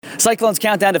Cyclones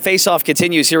countdown to face-off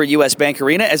continues here at U.S. Bank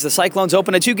Arena as the Cyclones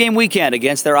open a two-game weekend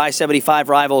against their I-75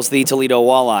 rivals, the Toledo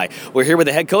Walleye. We're here with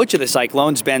the head coach of the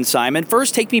Cyclones, Ben Simon.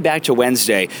 First, take me back to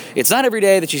Wednesday. It's not every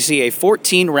day that you see a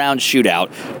 14-round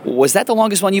shootout. Was that the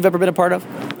longest one you've ever been a part of?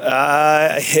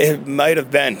 It might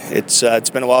have been. It's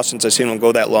been a while since I've seen one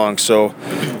go that long. So,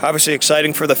 obviously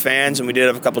exciting for the fans, and we did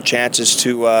have a couple chances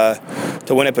to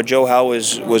win it. But Joe Howe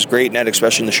was great net,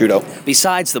 especially in the shootout.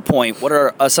 Besides the point, what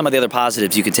are some of the other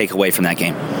positives you can take away from that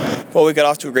game? Well, we got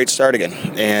off to a great start again,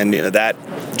 and that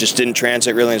just didn't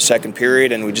translate really in the second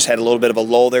period, and we just had a little bit of a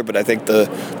lull there. But I think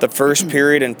the first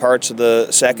period and parts of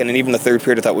the second and even the third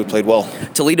period, I thought we played well.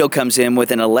 Toledo comes in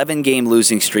with an 11-game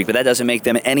losing streak, but that doesn't make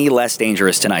them any less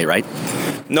dangerous tonight, right?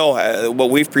 No, what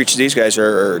we've preached to these guys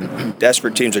are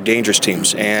desperate teams, are dangerous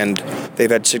teams, and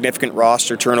they've had significant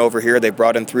roster turnover here. They've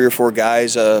brought in 3 or 4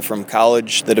 guys from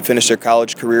college that have finished their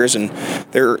college careers, and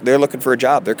they're looking for a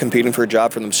job. They're competing for a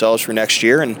job for themselves for next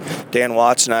year. And Dan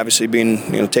Watson, obviously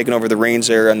being taking over the reins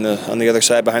there on the other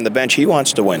side behind the bench, he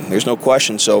wants to win. There's no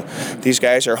question. So these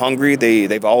guys are hungry.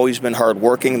 They've always been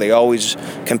hardworking. They always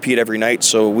compete every night.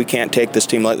 So we can't take this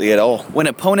team lightly at all. When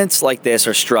opponents like this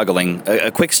are struggling,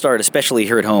 a quick start, especially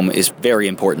here at home, is very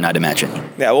important, I'd imagine.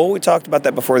 Yeah, well, we talked about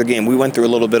that before the game. We went through a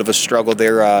little bit of a struggle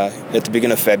there at the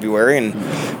beginning of February, and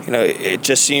it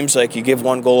just seems like you give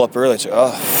one goal up early, it's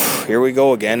here we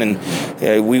go again,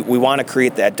 and we want to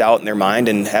create that doubt in their mind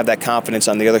and have that confidence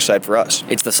on the other side for us.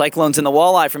 It's the Cyclones and the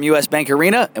Walleye from U.S. Bank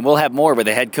Arena, and we'll have more with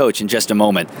the head coach in just a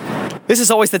moment. This is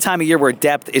always the time of year where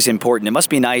depth is important. It must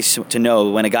be nice to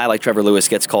know when a guy like Trevor Lewis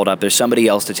gets called up, there's somebody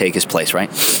else to take his place, right?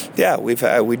 Yeah, we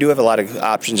do have a lot of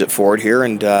options at forward here,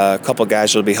 and a couple of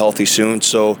guys will be healthy soon.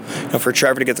 So for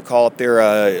Trevor to get the call up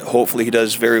there, hopefully he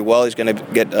does very well. He's going to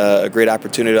get a great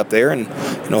opportunity up there, and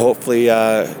hopefully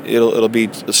it'll be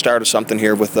the start of something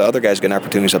here with the other guys getting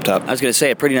opportunities up top. I was going to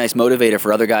say a pretty nice motivator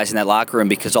for other guys in that locker room,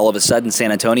 because all of a sudden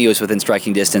San Antonio is within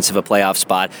striking distance of a playoff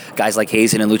spot. Guys like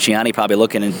Hazen and Luciani probably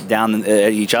looking down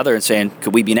at each other and saying,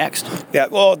 could we be next? Yeah,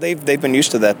 well, they've been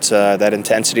used to that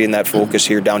intensity and that focus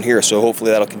here down here, so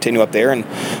hopefully that'll continue up there, and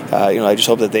I just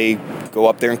hope that they go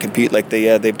up there and compete like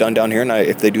they've done down here, and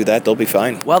if they do that, they'll be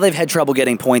fine. While they've had trouble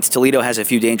getting points, Toledo has a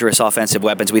few dangerous offensive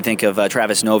weapons. We think of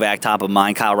Travis Novak, top of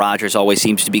mind. Kyle Rogers always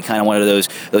seems to be kind of one of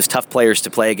those tough players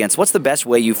to play against. What's the best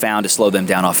way you found to slow them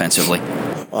down offensively?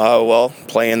 Well,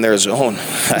 play in their zone.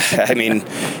 I mean,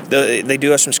 they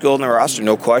do have some skill in their roster,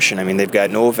 no question. I mean, they've got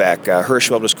Novak.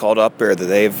 Hirschfeld was called up there.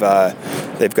 They've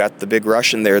got the big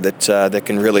Russian there that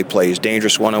can really play. He's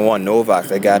dangerous one-on-one. Novak.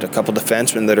 They got a couple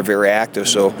defensemen that are very active.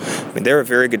 So, I mean, they're a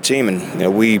very good team,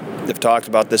 and we have talked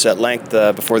about this at length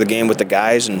before the game with the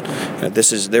guys. And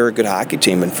they're a good hockey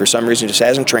team, and for some reason, it just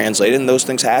hasn't translated. And those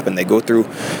things happen. They go through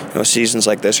seasons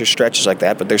like this or stretches like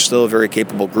that, but they're still a very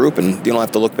capable group. And you don't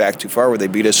have to look back too far where they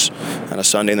beat us on a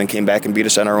Sunday and then came back and beat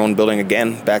us on our own building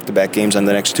again, back-to-back games on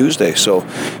the next Tuesday. So,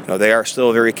 they are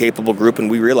still a very capable group, and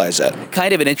we realize that.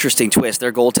 Kind of an interesting twist.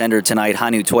 Their goaltender tonight,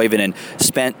 Hannu Toivonen,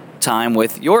 spent time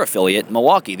with your affiliate,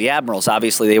 Milwaukee, the Admirals.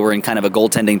 Obviously, they were in kind of a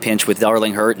goaltending pinch with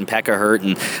Darling hurt and Pekka hurt,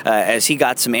 and as he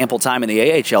got some ample time in the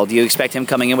AHL, do you expect him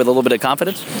coming in with a little bit of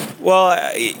confidence?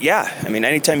 Well, yeah. I mean,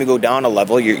 anytime you go down a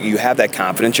level, you have that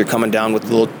confidence. You're coming down with a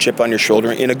little chip on your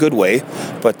shoulder in a good way.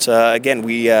 But again,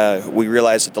 we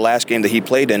realized that the last game that he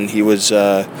played in, he was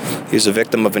a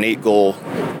victim of an 8-goal.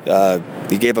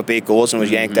 He gave up 8 goals and was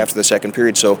yanked after the second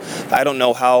period. So I don't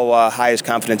know how high his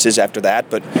confidence is after that,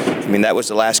 but I mean, that was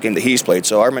the last game that he's played.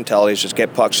 So our mentality is just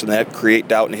get pucks to the net, create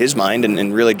doubt in his mind,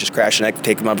 and really just crash the net,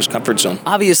 take him out of his comfort zone.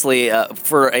 Obviously,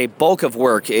 for a bulk of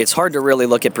work, it's hard to really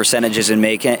look at percentages and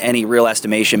make any real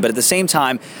estimation. But at the same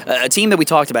time, a team that we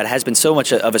talked about has been so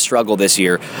much of a struggle this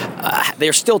year.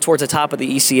 They're still towards the top of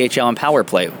the ECHL in power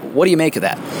play. What do you make of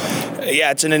that?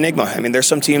 Yeah, it's an enigma. I mean, there's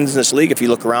some teams in this league, if you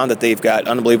look around, that they've got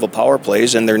unbelievable power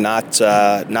plays, and they're not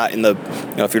in the,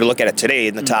 if you look at it today,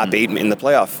 in the top 8 in the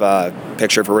playoff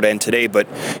picture if we were to end today. But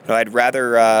I'd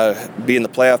rather be in the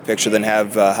playoff picture than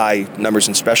have high numbers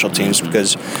in special teams,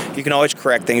 because you can always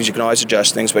correct things, you can always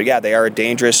adjust things. But yeah, they are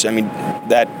dangerous. I mean,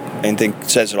 that I think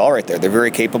says it all right there. They're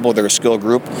very capable. They're a skilled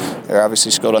group. They're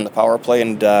obviously skilled on the power play,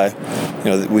 and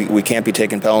we can't be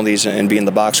taking penalties and be in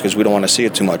the box because we don't want to see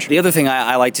it too much. The other thing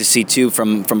I like to see too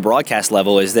from broadcast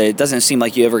level is that it doesn't seem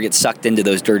like you ever get sucked into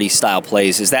those dirty style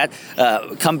plays. Is that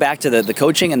come back to the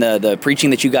coaching and the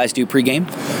preaching that you guys do pregame?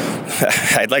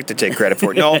 I'd like to take credit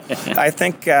for it. No, I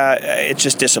think it's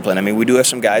just discipline. I mean, we do have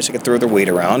some guys that can throw their weight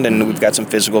around, and we've got some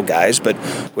physical guys, but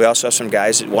we also have some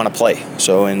guys that want to play.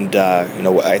 So, and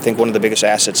I think think one of the biggest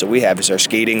assets that we have is our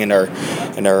skating and our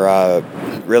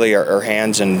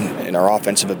hands and our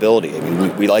offensive ability. I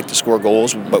mean, we like to score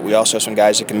goals, but we also have some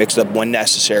guys that can mix it up when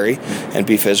necessary and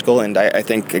be physical. And I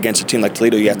think against a team like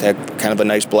Toledo, you have to have kind of a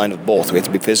nice blend of both. We have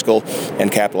to be physical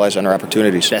and capitalize on our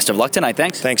opportunities. Best of luck tonight.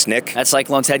 Thanks. Thanks, Nick. That's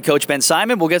Cyclones head coach Ben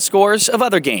Simon. We'll get scores of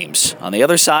other games on the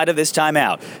other side of this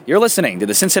timeout. You're listening to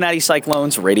the Cincinnati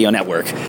Cyclones Radio Network.